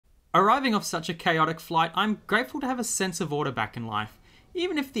Arriving off such a chaotic flight, I'm grateful to have a sense of order back in life,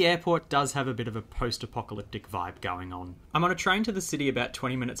 even if the airport does have a bit of a post-apocalyptic vibe going on. I'm on a train to the city about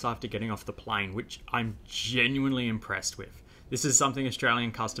 20 minutes after getting off the plane, which I'm genuinely impressed with. This is something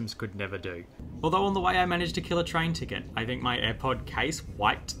Australian customs could never do. Although on the way I managed to kill a train ticket. I think my AirPod case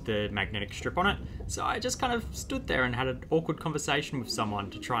wiped the magnetic strip on it, so I just kind of stood there and had an awkward conversation with someone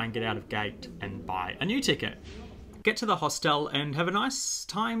to try and get out of gate and buy a new ticket. Get to the hostel and have a nice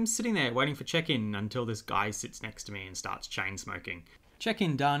time sitting there waiting for check-in until this guy sits next to me and starts chain smoking.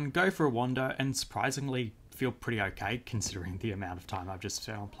 Check-in done, go for a wander, and surprisingly feel pretty okay considering the amount of time I've just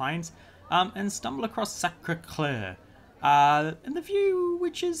spent on planes, and stumble across Sacre-Cœur, and the view,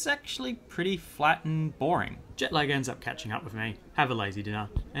 which is actually pretty flat and boring. Jet lag ends up catching up with me, have a lazy dinner,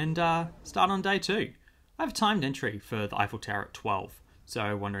 and start on day 2. I have a timed entry for the Eiffel Tower at 12.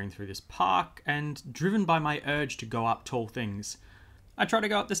 So wandering through this park and driven by my urge to go up tall things. I try to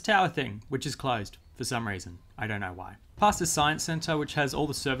go up this tower thing, which is closed for some reason. I don't know why. Past this science centre, which has all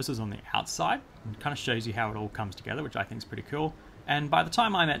the services on the outside and kind of shows you how it all comes together, which I think is pretty cool. And by the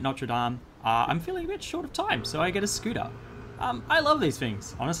time I'm at Notre Dame, I'm feeling a bit short of time, so I get a scooter. I love these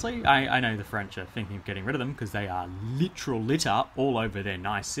things, honestly. I know the French are thinking of getting rid of them because they are literal litter all over their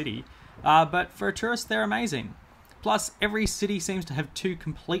nice city. But for a tourist, they're amazing. Plus, every city seems to have 2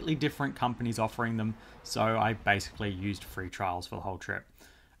 completely different companies offering them, so I basically used free trials for the whole trip.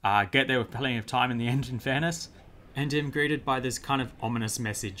 Get there with plenty of time in the end, in fairness, and am greeted by this kind of ominous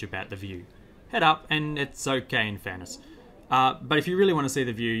message about the view. Head up, and it's okay in fairness. But if you really want to see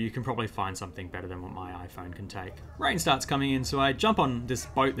the view, you can probably find something better than what my iPhone can take. Rain starts coming in, so I jump on this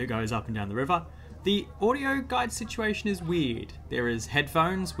boat that goes up and down the river. The audio guide situation is weird. There is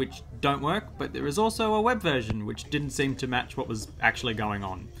headphones, which don't work, but there is also a web version, which didn't seem to match what was actually going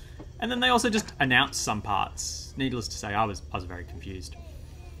on. And then they also just announced some parts. Needless to say, I was very confused.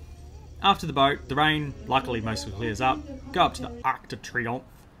 After the boat, the rain luckily mostly clears up, go up to the Arc de Triomphe,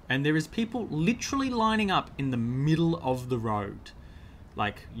 and there is people literally lining up in the middle of the road.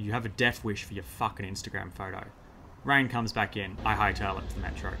 Like, you have a death wish for your fucking Instagram photo. Rain comes back in, I hightail it to the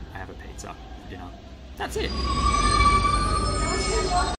metro, I have a pizza. Dinner. That's it.